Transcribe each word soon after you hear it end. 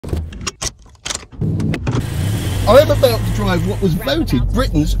I'm about to drive what was voted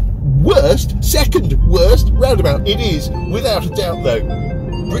Britain's second worst roundabout. It is, without a doubt though,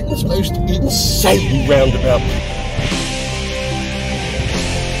 Britain's most insane roundabout.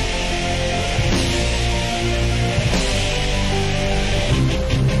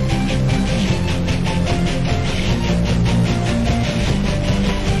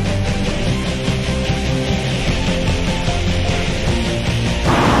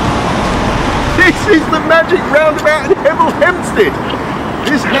 This is the Magic Roundabout in Hemel Hempstead.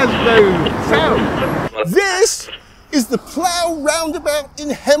 This has no sound. This is the Plough Roundabout in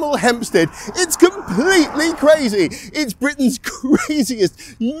Hemel Hempstead. It's completely crazy. It's Britain's craziest,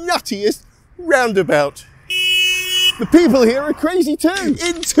 nuttiest roundabout. The people here are crazy too.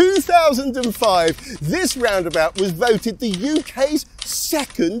 In 2005, this roundabout was voted the UK's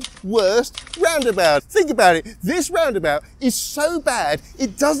second worst roundabout. Think about it, this roundabout is so bad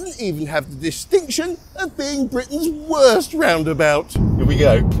it doesn't even have the distinction of being Britain's worst roundabout. Here we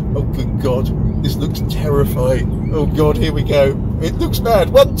go. Oh good God, this looks terrifying. Oh God, here we go. It looks bad.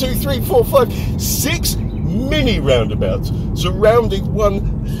 1, 2, 3, 4, 5, 6 mini roundabouts surrounding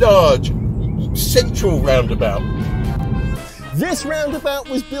one large central roundabout. This roundabout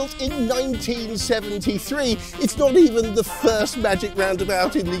was built in 1973. It's not even the first Magic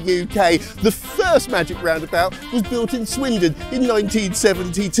Roundabout in the UK. The first Magic Roundabout was built in Swindon in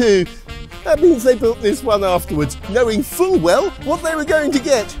 1972. That means they built this one afterwards, knowing full well what they were going to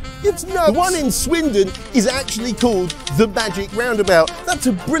get. It's nuts. The one in Swindon is actually called the Magic Roundabout. That's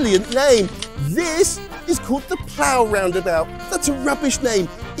a brilliant name. This is called the Plough Roundabout. That's a rubbish name.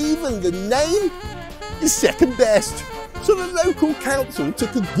 Even the name is second best. So the local council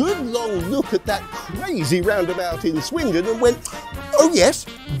took a good long look at that crazy roundabout in Swindon and went, oh yes,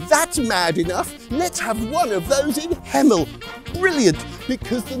 that's mad enough. Let's have one of those in Hemel. Brilliant,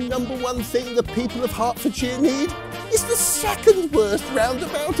 because the #1 thing the people of Hertfordshire need is the second worst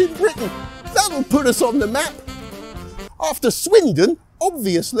roundabout in Britain. That'll put us on the map. After Swindon,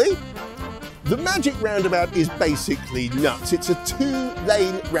 obviously. The Magic Roundabout is basically nuts. It's a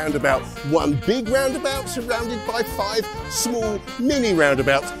 2-lane roundabout. One big roundabout surrounded by 5 small mini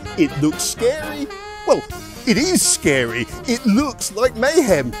roundabouts. It looks scary. Well, it is scary. It looks like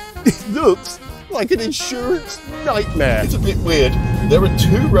mayhem. It looks like an insurance nightmare. It's a bit weird. There are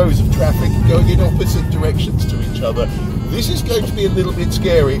 2 rows of traffic going in opposite directions to each other. This is going to be a little bit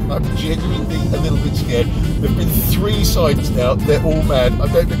scary. I'm genuinely a little bit scared. There have been 3 signs now. They're all mad. I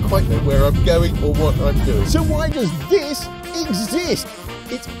don't quite know where I'm going or what I'm doing. So why does this exist?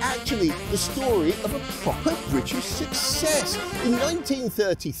 It's actually the story of a proper British success. In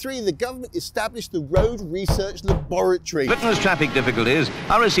 1933, the government established the Road Research Laboratory. Britain's traffic difficulties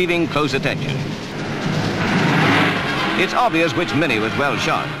are receiving close attention. It's obvious which Mini was well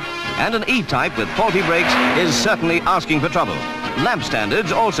shot. And an E-type with faulty brakes is certainly asking for trouble. Lab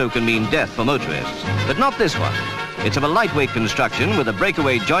standards also can mean death for motorists, but not this one. It's of a lightweight construction with a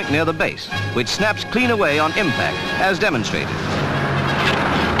breakaway joint near the base, which snaps clean away on impact, as demonstrated.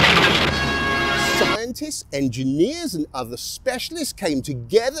 Scientists, engineers and other specialists came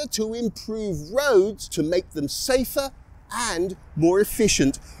together to improve roads to make them safer and more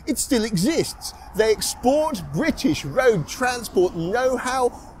efficient. It still exists. They export British road transport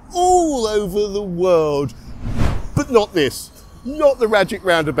know-how all over the world. But not this. Not the Magic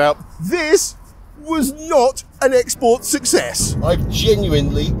Roundabout. This was not an export success. I've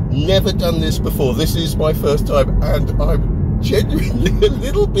genuinely never done this before. This is my first time and I'm genuinely a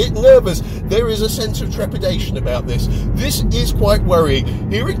little bit nervous. There is a sense of trepidation about this. This is quite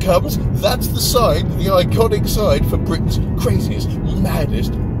worrying. Here it comes. That's the sign, the iconic sign for Britain's craziest,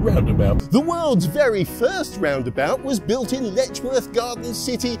 maddest roundabout. The world's very first roundabout was built in Letchworth Garden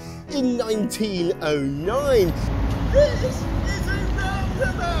City in 1909. This is a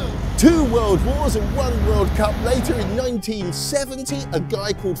roundabout! 2 World Wars and 1 World Cup later, in 1970, a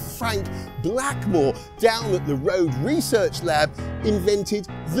guy called Frank Blackmore down at the Road Research Lab invented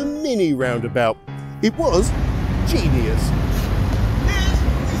the mini roundabout. It was genius. This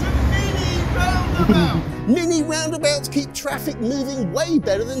is a mini roundabout! Mini roundabouts keep traffic moving way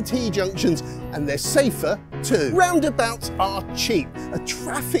better than T-junctions, and they're safer too. Roundabouts are cheap. A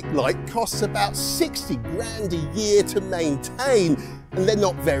traffic light costs about 60 grand a year to maintain, and they're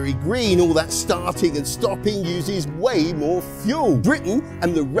not very green. All that starting and stopping uses way more fuel. Britain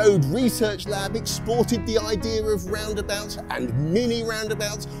and the Road Research Lab exported the idea of roundabouts and mini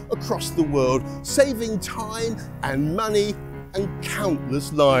roundabouts across the world, saving time and money and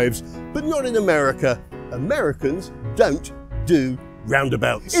countless lives. But not in America. Americans don't do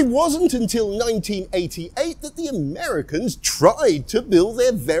roundabouts. It wasn't until 1988 that the Americans tried to build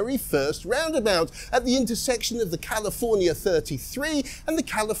their very first roundabout at the intersection of the California 33 and the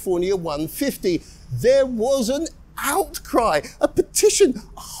California 150. There was an outcry, a petition,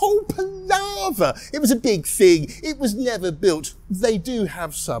 a whole palaver. It was a big thing. It was never built. They do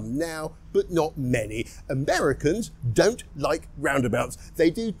have some now, but not many. Americans don't like roundabouts.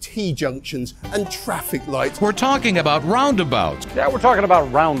 They do T-junctions and traffic lights. We're talking about roundabouts. Yeah, we're talking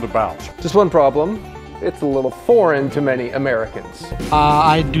about roundabouts. Just one problem. It's a little foreign to many Americans.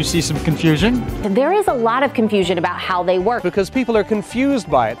 I do see some confusion. There is a lot of confusion about how they work. Because people are confused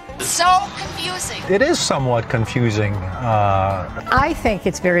by it. So confusing. It is somewhat confusing. I think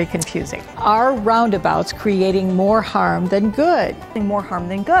it's very confusing. Are roundabouts creating more harm than good? More harm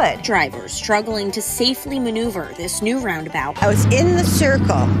than good. Drivers struggling to safely maneuver this new roundabout. I was in the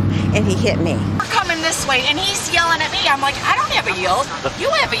circle and he hit me. We're coming this way and he's yelling at me. I'm like, I don't have a yield.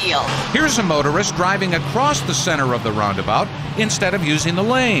 You have a yield. Here's a motorist driving across the center of the roundabout instead of using the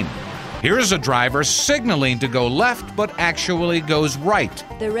lane. Here's a driver signaling to go left but actually goes right.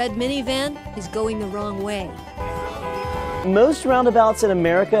 The red minivan is going the wrong way. Most roundabouts in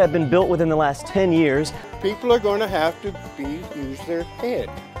America have been built within the last 10 years. People are going to have to use their head.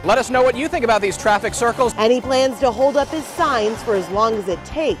 Let us know what you think about these traffic circles. And he plans to hold up his signs for as long as it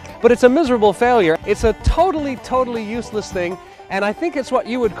takes. But it's a miserable failure. It's a totally useless thing. And I think it's what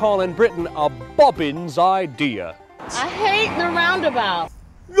you would call in Britain a bobbin's idea. I hate the roundabout.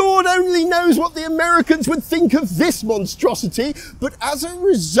 Lord only knows what the Americans would think of this monstrosity, but as a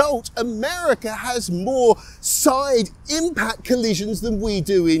result, America has more side impact collisions than we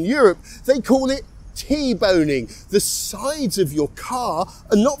do in Europe. They call it T-boning. The sides of your car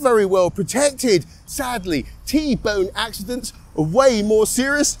are not very well protected. Sadly, T-bone accidents are way more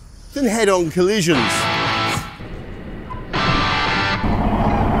serious than head-on collisions.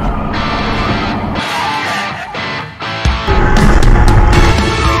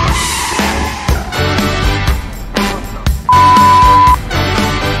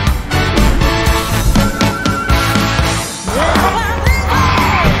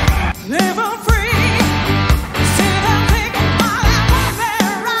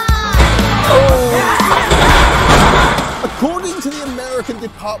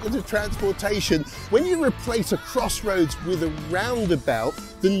 Department of Transportation, when you replace a crossroads with a roundabout,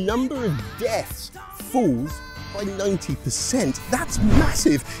 the number of deaths falls by 90%. That's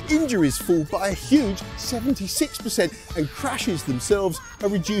massive. Injuries fall by a huge 76%, and crashes themselves are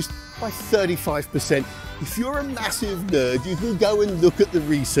reduced by 35%. If you're a massive nerd, you can go and look at the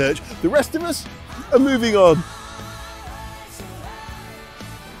research. The rest of us are moving on.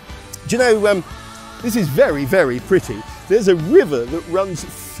 Do you know, this is very, very pretty. There's a river that runs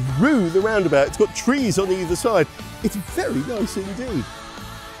through the roundabout. It's got trees on either side. It's very nice indeed.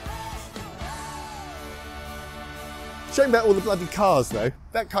 Shame about all the bloody cars though.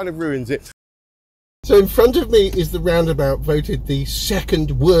 That kind of ruins it. So in front of me is the roundabout voted the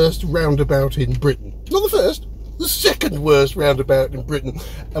second worst roundabout in Britain. Not the first, the second worst roundabout in Britain.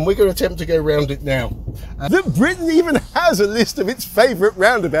 And we're going to attempt to go round it now. That Britain even has a list of its favourite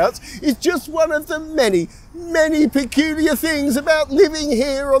roundabouts is just one of the many peculiar things about living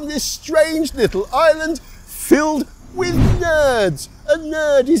here on this strange little island filled with nerds. A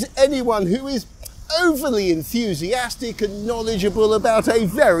nerd is anyone who is overly enthusiastic and knowledgeable about a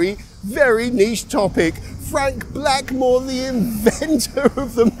very niche topic. Frank Blackmore, the inventor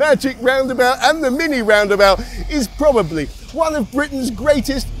of the Magic Roundabout and the Mini Roundabout, is probably one of Britain's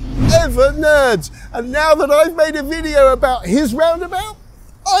greatest ever nerds. And now that I've made a video about his roundabout,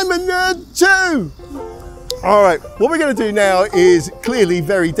 I'm a nerd too. All right, what we're going to do now is clearly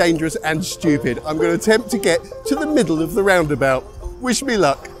very dangerous and stupid. I'm going to attempt to get to the middle of the roundabout. Wish me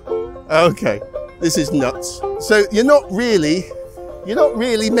luck. Okay, this is nuts. So you're not really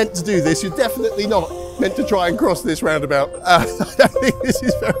meant to do this. You're definitely not meant to try and cross this roundabout. I don't think this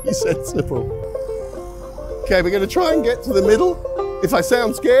is very sensible. Okay, we're going to try and get to the middle. If I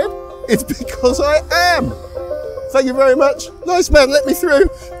sound scared, it's because I am. Thank you very much. Nice man, let me through.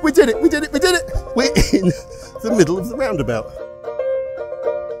 We did it, we did it, we did it. We're in the middle of the roundabout.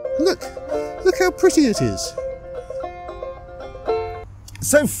 Look how pretty it is.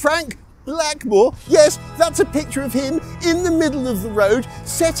 So Frank Blackmore, yes, that's a picture of him in the middle of the road,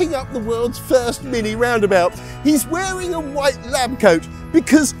 setting up the world's first mini roundabout. He's wearing a white lab coat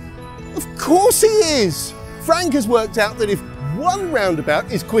because, of course he is. Frank has worked out that if one roundabout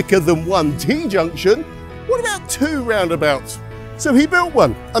is quicker than one T-junction, what about two roundabouts? So he built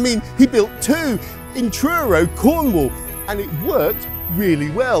one. I mean, he built two in Truro, Cornwall, and it worked really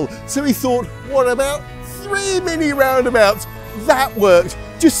well. So he thought, what about three mini roundabouts? That worked.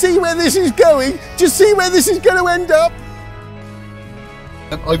 Do you see where this is going? Do you see where this is going to end up?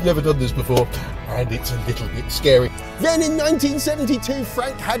 I've never done this before, and it's a little bit scary. Then in 1972,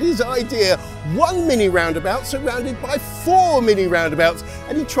 Frank had his idea. 1 mini roundabout surrounded by 4 mini roundabouts,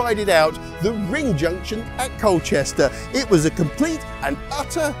 and he tried it out, the ring junction at Colchester. It was a complete and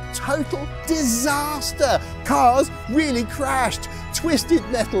utter total disaster. Cars really crashed, twisted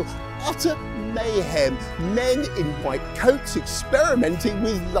metal, utter mayhem. Men in white coats experimenting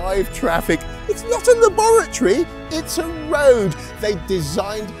with live traffic. It's not a laboratory, it's a road. They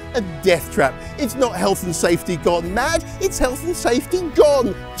designed a death trap. It's not health and safety gone mad, it's health and safety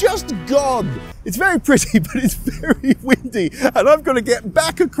gone, just gone. It's very pretty, but it's very windy, and I've got to get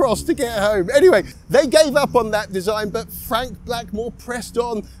back across to get home. Anyway, they gave up on that design, but Frank Blackmore pressed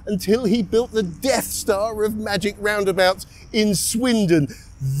on until he built the Death Star of Magic Roundabouts in Swindon.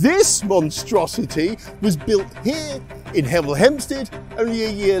 This monstrosity was built here in Hemel Hempstead only a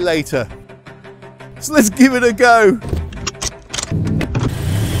year later. So let's give it a go.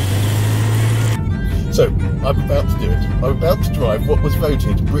 So, I'm about to do it. I'm about to drive what was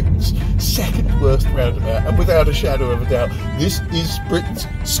voted Britain's second worst roundabout, and without a shadow of a doubt, this is Britain's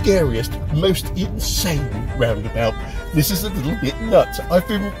scariest, most insane roundabout. This is a little bit nuts. I've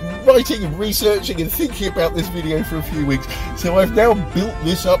been writing and researching and thinking about this video for a few weeks, so I've now built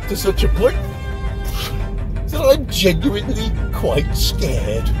this up to such a point that I'm genuinely quite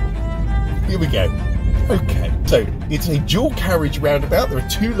scared. Here we go. Okay, so it's a dual carriage roundabout. There are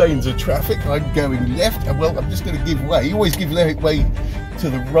 2 lanes of traffic. I'm going left, and well, I'm just going to give way. You always give way to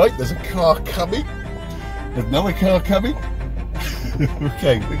the right. There's a car coming. There's another car coming.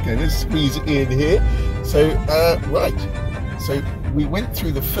 okay, let's squeeze it in here. So, right. So we went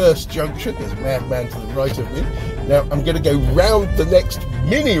through the first junction. There's a madman to the right of me. Now I'm going to go round the next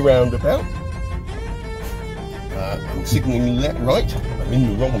mini roundabout. I'm signalling right. I'm in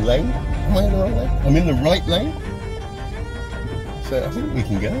the wrong lane. Am I in the wrong lane? I'm in the right lane. So I think we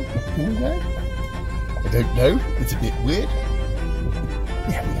can go. Can we go? I don't know. It's a bit weird.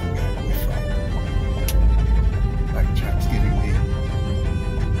 Yeah, we can go. We're fine. That chap's giving me.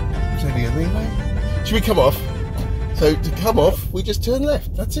 Is there any leeway? Should we come off? So to come off, we just turn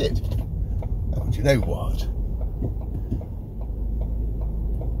left. That's it. Oh, do you know what?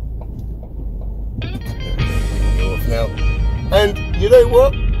 Off now. And you know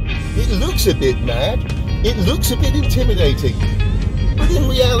what? It looks a bit mad, it looks a bit intimidating, but in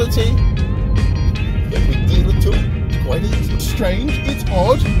reality, no big deal at all. It's quite easy. It's strange, it's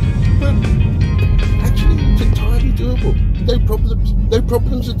odd, but actually it's entirely doable. No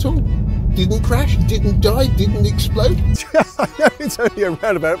problems at all. Didn't crash, didn't die, didn't explode. I know it's only a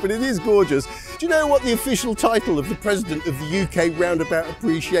roundabout, but it is gorgeous. Do you know what the official title of the president of the UK Roundabout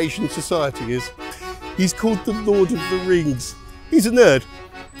Appreciation Society is? He's called the Lord of the Rings. He's a nerd,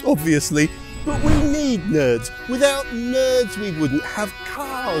 obviously, but we need nerds. Without nerds, we wouldn't have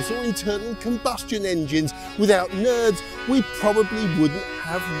cars or internal combustion engines. Without nerds, we probably wouldn't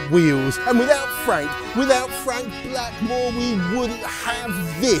have wheels. And without Frank Blackmore, we wouldn't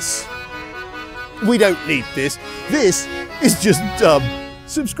have this. We don't need this. This is just dumb.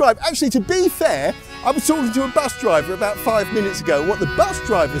 Subscribe. Actually, to be fair, I was talking to a bus driver about 5 minutes ago. What the bus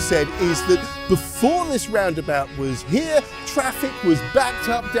driver said is that before this roundabout was here, traffic was backed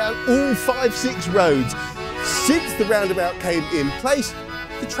up down all 5-6 roads. Since the roundabout came in place,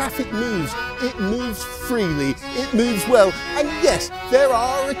 the traffic moves. It moves freely, it moves well. And yes, there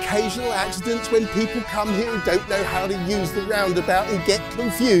are occasional accidents when people come here and don't know how to use the roundabout and get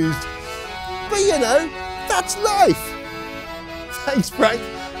confused. But you know, that's life. Thanks, Frank.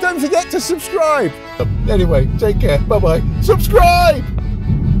 Don't forget to subscribe. Anyway, take care. Bye-bye. Subscribe!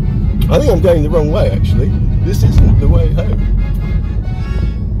 I think I'm going the wrong way, actually. This isn't the way home.